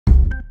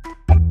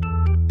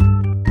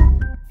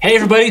Hey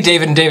everybody,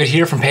 David and David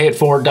here from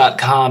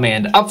Payette4.com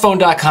and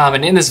Upphone.com,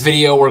 and in this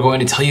video we're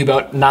going to tell you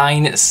about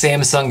 9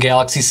 Samsung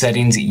Galaxy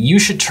settings you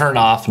should turn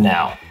off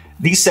now.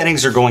 These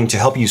settings are going to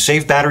help you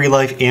save battery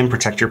life and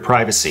protect your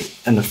privacy.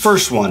 And the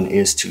first one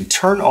is to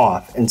turn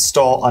off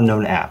Install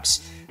Unknown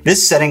Apps.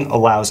 This setting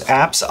allows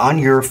apps on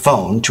your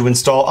phone to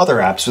install other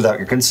apps without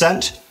your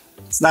consent.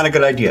 It's not a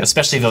good idea.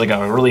 Especially if you like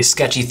a really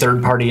sketchy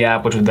third-party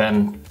app, which would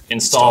then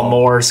install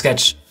more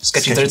sketchy.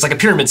 It's like a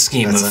pyramid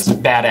scheme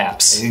of bad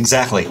apps.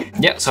 Exactly.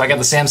 Yeah, so I got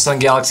the Samsung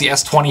Galaxy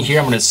S20 here.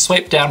 I'm going to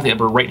swipe down to the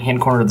upper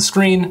right-hand corner of the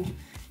screen,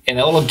 and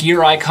that little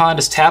gear icon,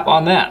 just tap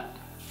on that.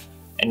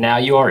 And now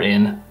you are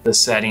in the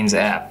Settings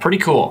app. Pretty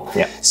cool.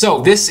 Yeah.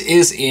 So this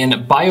is in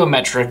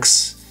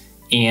Biometrics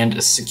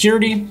and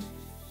Security.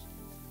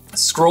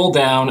 Scroll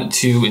down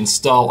to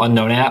Install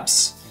Unknown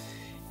Apps.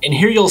 And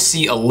here you'll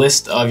see a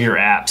list of your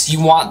apps.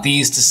 You want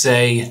these to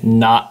say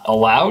not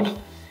allowed.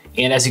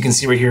 And as you can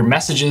see right here,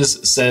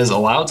 Messages says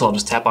allowed, so I'll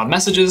just tap on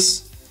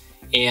Messages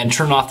and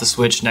turn off the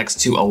switch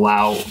next to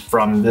allow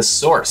from this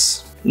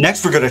source.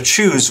 Next, we're going to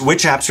choose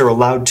which apps are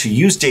allowed to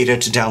use data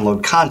to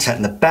download content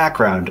in the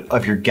background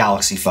of your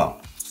Galaxy phone.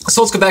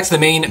 So let's go back to the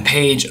main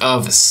page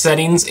of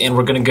Settings, and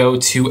we're going to go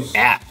to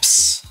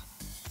Apps.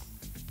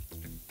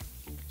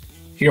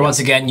 Here, once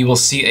again, you will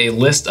see a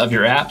list of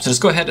your apps. So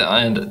just go ahead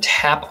and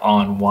tap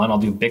on one. I'll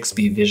do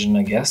Bixby Vision,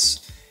 I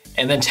guess.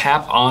 And then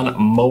tap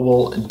on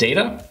Mobile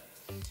Data.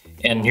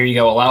 And here you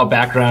go, allow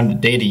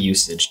background data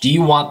usage. Do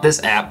you want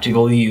this app to be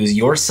able to use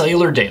your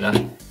cellular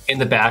data in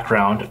the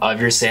background of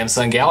your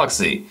Samsung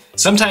Galaxy?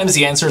 Sometimes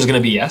the answer is going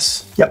to be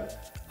yes. Yep.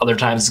 Other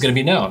times it's going to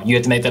be no. You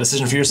have to make that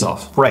decision for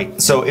yourself. Right.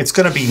 So it's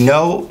going to be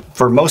no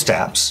for most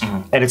apps,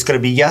 and it's going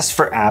to be yes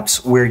for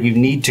apps where you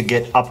need to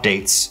get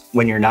updates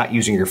when you're not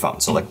using your phone.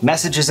 So like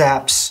Messages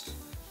apps,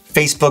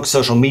 Facebook,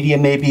 social media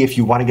maybe, if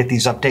you want to get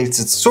these updates.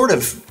 It's sort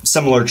of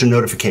similar to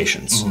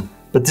notifications.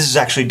 But this is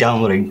actually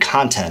downloading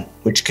content,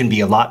 which can be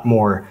a lot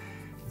more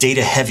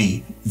data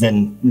heavy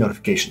than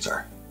notifications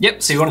are.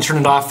 Yep, so you want to turn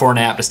it off for an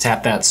app, just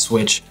tap that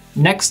switch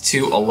next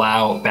to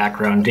allow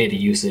background data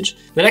usage.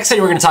 The next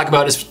setting we're going to talk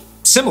about is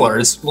similar.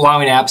 It's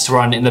allowing apps to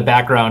run in the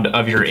background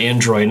of your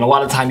Android. And a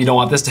lot of the time you don't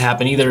want this to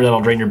happen either.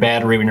 That'll drain your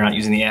battery when you're not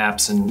using the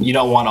apps, and you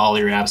don't want all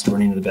your apps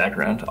running in the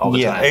background all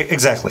the time. Yeah,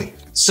 exactly.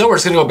 So we're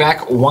just going to go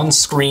back one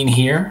screen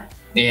here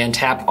and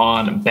tap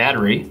on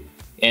battery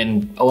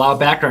and allow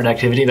background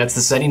activity. That's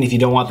the setting. If you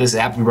don't want this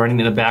app to be running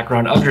in the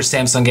background of your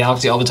Samsung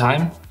Galaxy all the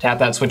time, tap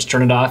that switch,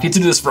 turn it off. You have to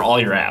do this for all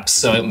your apps.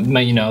 So it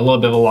might, a little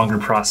bit of a longer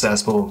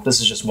process, but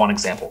this is just one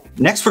example.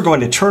 Next, we're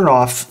going to turn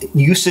off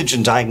usage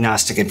and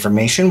diagnostic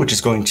information, which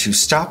is going to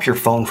stop your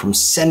phone from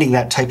sending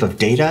that type of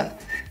data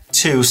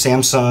to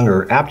Samsung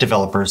or app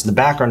developers in the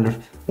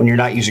background when you're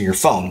not using your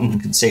phone. You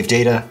can save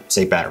data,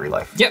 save battery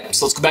life. Yep,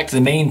 so let's go back to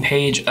the main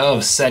page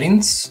of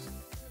settings.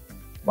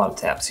 A lot of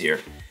tabs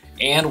here.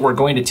 And we're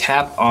going to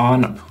tap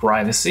on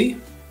privacy.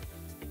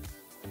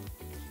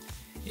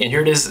 And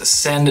here it is,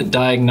 send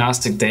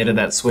diagnostic data.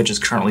 That switch is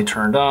currently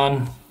turned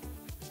on.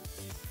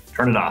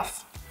 Turn it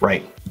off.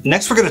 Right.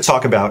 Next, we're going to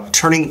talk about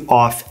turning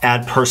off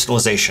ad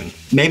personalization.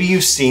 Maybe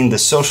you've seen The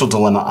Social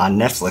Dilemma on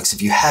Netflix.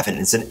 If you haven't,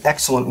 it's an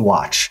excellent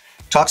watch.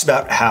 It talks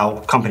about how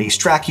companies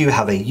track you,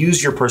 how they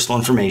use your personal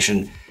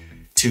information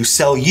to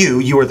sell you.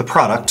 You are the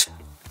product,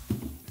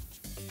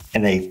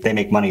 and they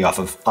make money off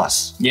of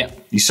us. Yeah.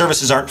 These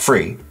services aren't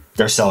free.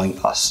 They're selling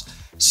us.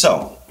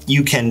 So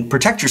you can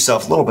protect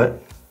yourself a little bit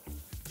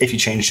if you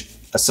change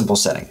a simple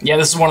setting. Yeah,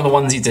 this is one of the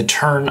ones you need to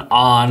turn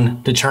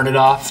on to turn it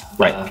off.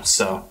 Right.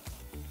 So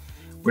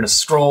we're going to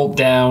scroll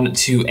down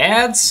to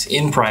ads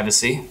in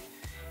privacy,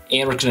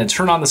 and we're going to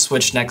turn on the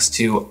switch next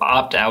to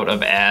opt out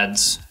of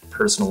ads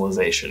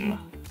personalization.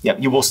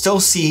 Yep, you will still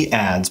see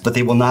ads, but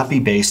they will not be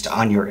based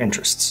on your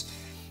interests.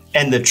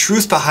 And the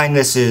truth behind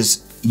this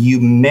is you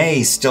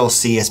may still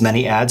see as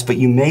many ads, but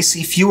you may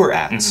see fewer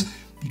ads.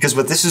 Because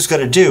what this is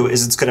going to do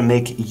is it's going to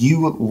make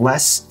you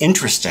less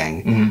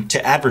interesting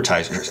to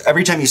advertisers.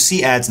 Every time you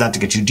see ads, not to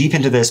get you deep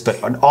into this,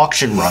 but an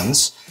auction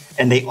runs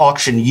and they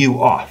auction you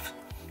off.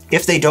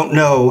 If they don't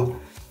know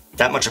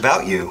that much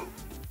about you,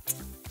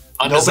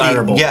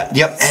 undesirable.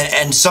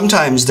 And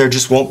sometimes there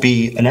just won't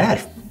be an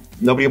ad.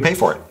 Nobody will pay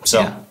for it.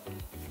 So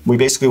we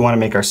basically want to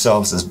make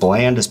ourselves as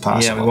bland as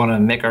possible. Yeah, we want to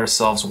make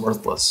ourselves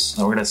worthless.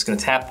 So we're just going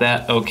to tap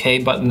that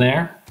OK button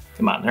there.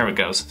 Come on, there it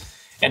goes.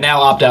 And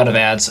now opt out of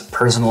ads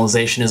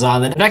personalization is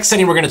on. The next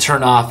setting we're going to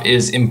turn off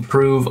is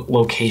improve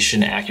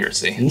location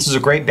accuracy. And this is a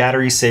great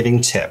battery saving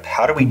tip.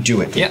 How do we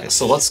do it? Yeah,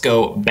 so let's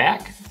go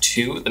back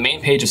to the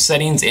main page of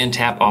settings and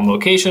tap on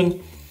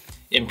location.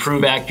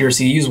 Improve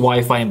accuracy, use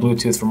Wi-Fi and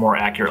Bluetooth for more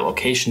accurate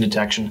location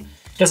detection.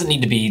 It doesn't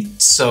need to be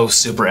so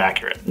super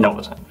accurate all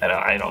the time.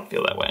 I don't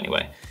feel that way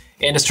anyway.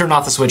 And just turn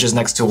off the switches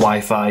next to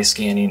Wi-Fi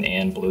scanning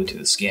and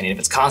Bluetooth scanning. If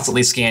it's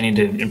constantly scanning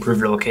to improve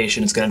your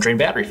location, it's going to drain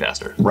battery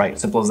faster. Right.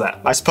 Simple as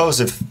that. I suppose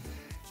if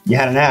you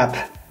had an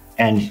app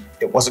and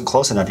it wasn't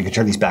close enough, you could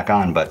turn these back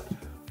on, but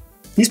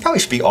these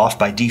probably should be off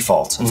by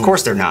default. Of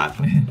course they're not.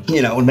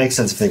 It would make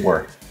sense if they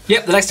were.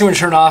 Yep, the next thing we're gonna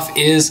turn off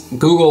is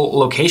Google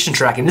location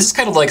tracking. This is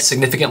kind of like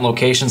significant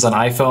locations on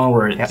iPhone,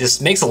 where it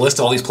just makes a list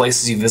of all these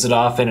places you visit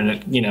often,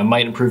 and it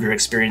might improve your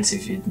experience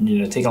if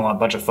you take a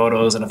bunch of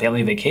photos on a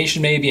family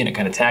vacation maybe, and it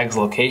kind of tags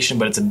the location.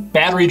 But it's a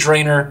battery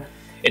drainer.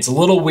 It's a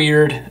little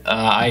weird.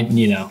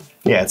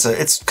 Yeah,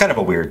 it's kind of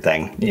a weird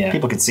thing. Yeah,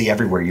 people can see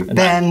everywhere you've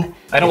been.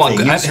 I don't want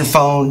use your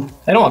phone.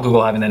 I don't want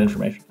Google having that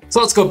information. So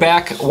let's go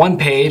back one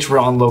page. We're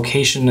on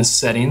location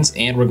settings,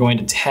 and we're going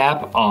to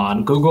tap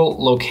on Google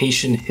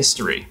location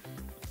history.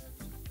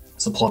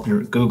 So pull up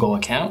your Google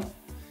account,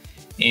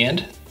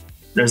 and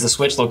there's the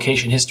switch.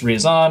 Location history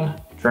is on.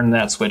 Turn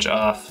that switch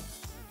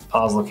off.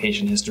 Pause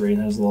location history.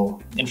 There's a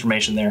little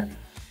information there,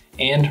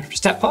 and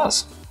just tap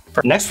pause.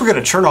 Next, we're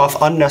going to turn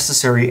off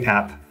unnecessary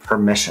app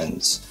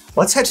permissions.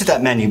 Let's head to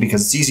that menu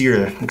because it's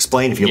easier to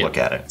explain if you look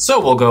at it. So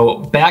we'll go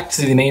back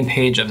to the main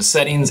page of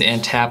settings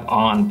and tap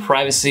on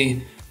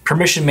privacy.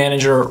 Permission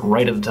manager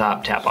right at the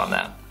top, tap on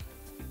that.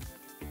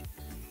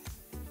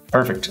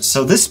 Perfect.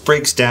 So this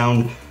breaks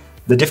down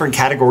the different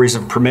categories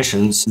of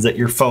permissions that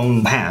your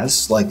phone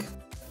has, like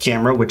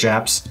camera, which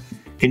apps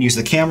can use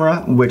the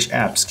camera, which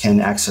apps can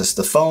access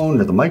the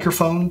phone or the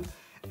microphone.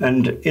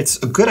 And it's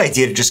a good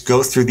idea to just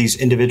go through these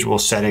individual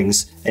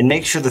settings and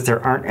make sure that there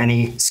aren't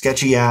any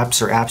sketchy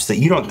apps or apps that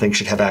you don't think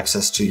should have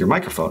access to your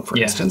microphone, for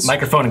instance.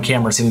 Microphone and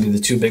camera seem to be the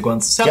two big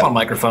ones. Tap on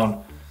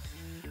microphone.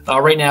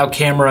 Right now,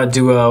 camera,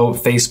 Duo,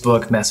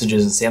 Facebook,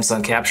 Messages, and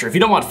Samsung Capture. If you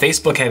don't want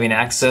Facebook having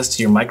access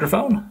to your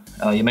microphone,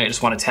 you might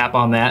just want to tap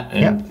on that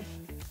and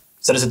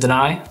set as a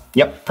deny.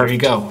 Yep. There you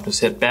go.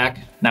 Just hit back.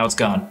 Now it's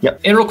gone.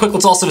 Yep. And real quick,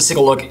 let's also just take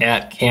a look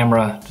at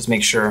camera. Just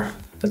make sure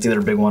that's the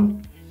other big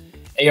one.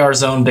 AR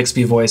Zone,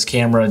 Bixby Voice,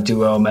 Camera,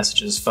 Duo,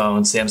 Messages,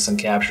 Phone, Samsung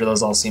Capture.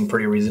 Those all seem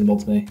pretty reasonable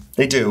to me.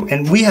 They do.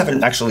 And we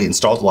haven't actually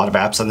installed a lot of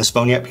apps on this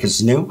phone yet because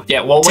it's new.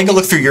 Yeah, well, take a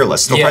look through your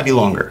list. It'll probably be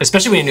longer.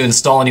 Especially when you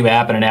install a new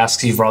app and it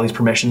asks you for all these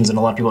permissions, and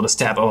a lot of people just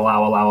tap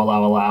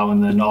allow,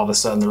 and then all of a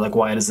sudden they're like,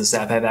 why does this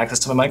app have access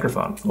to my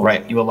microphone? Well,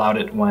 right. You allowed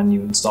it when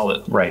you installed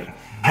it. Right.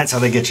 That's how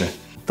they get you.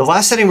 The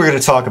last setting we're going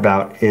to talk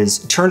about is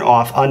turn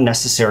off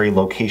unnecessary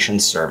location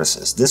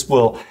services. This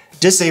will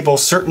disable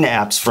certain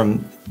apps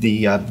from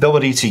the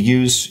ability to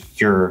use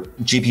your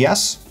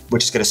GPS,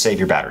 which is going to save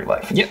your battery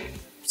life. Yep.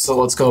 So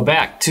let's go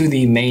back to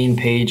the main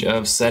page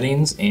of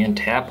settings and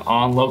tap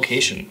on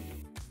location.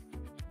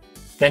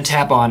 Then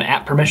tap on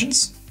app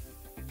permissions.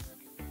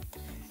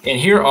 And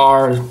here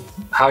are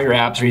how your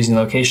apps are using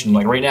location.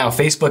 Like right now,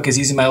 Facebook is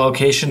using my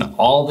location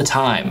all the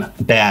time.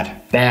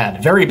 Bad.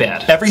 Bad. Very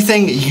bad.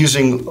 Everything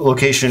using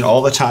location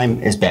all the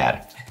time is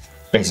bad,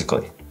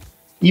 basically.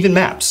 Even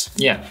maps.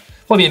 Yeah.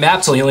 Well, I mean,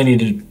 maps you only need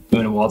to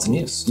do it while it's in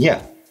use.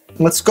 Yeah.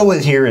 Let's go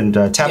in here and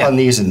tap on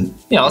these and...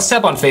 Yeah, let's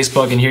tap on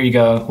Facebook, and here you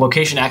go.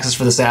 Location access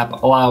for this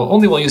app. Allow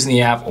only while using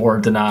the app, or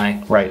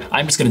deny. Right.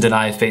 I'm just going to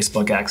deny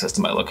Facebook access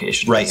to my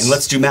location. Right, and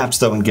let's do maps,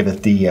 though, and give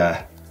it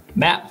the...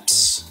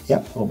 Maps.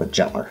 Yep, a little bit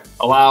gentler.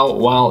 Allow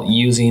while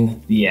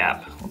using the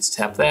app. Let's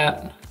tap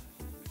that.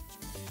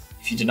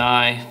 If you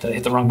deny... Did I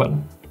hit the wrong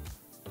button?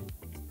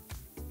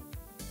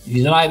 If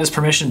you deny this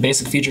permission,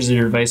 basic features of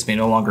your device may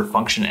no longer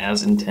function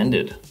as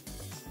intended.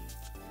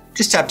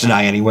 Just tap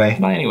deny anyway.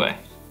 Deny anyway.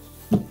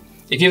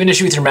 If you have an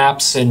issue with your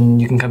maps,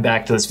 and you can come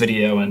back to this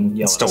video and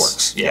yell at us. Still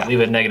works. Yeah, leave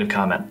a negative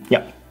comment.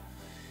 Yep.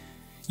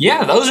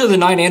 Yeah, those are the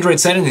 9 Android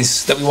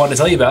settings that we wanted to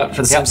tell you about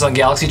for the Samsung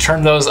Galaxy.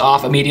 Turn those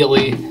off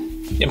immediately.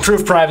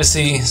 Improve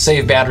privacy,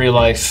 save battery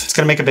life. It's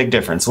gonna make a big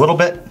difference. A little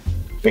bit,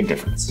 big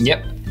difference.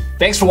 Yep.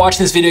 Thanks for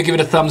watching this video. Give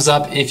it a thumbs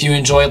up if you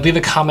enjoyed. Leave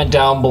a comment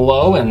down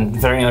below, and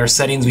if there are any other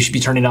settings we should be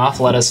turning off,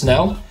 let us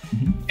know.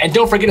 And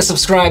don't forget to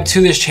subscribe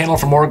to this channel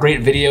for more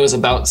great videos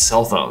about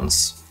cell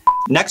phones.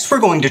 Next, we're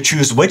going to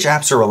choose which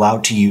apps are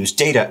allowed to use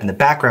data in the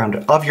background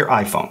of your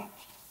iPhone.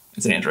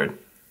 It's an Android.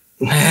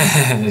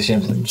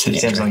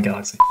 Samsung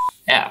Galaxy.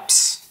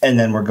 Apps. And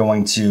then we're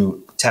going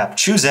to tap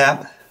Choose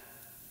App.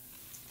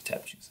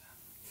 Tap Choose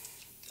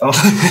App.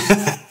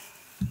 Oh.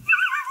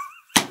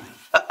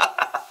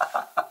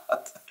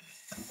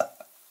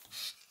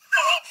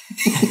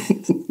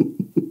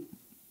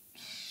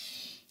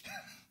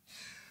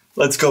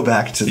 Let's go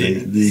back to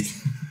the...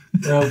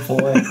 Oh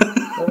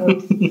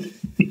boy.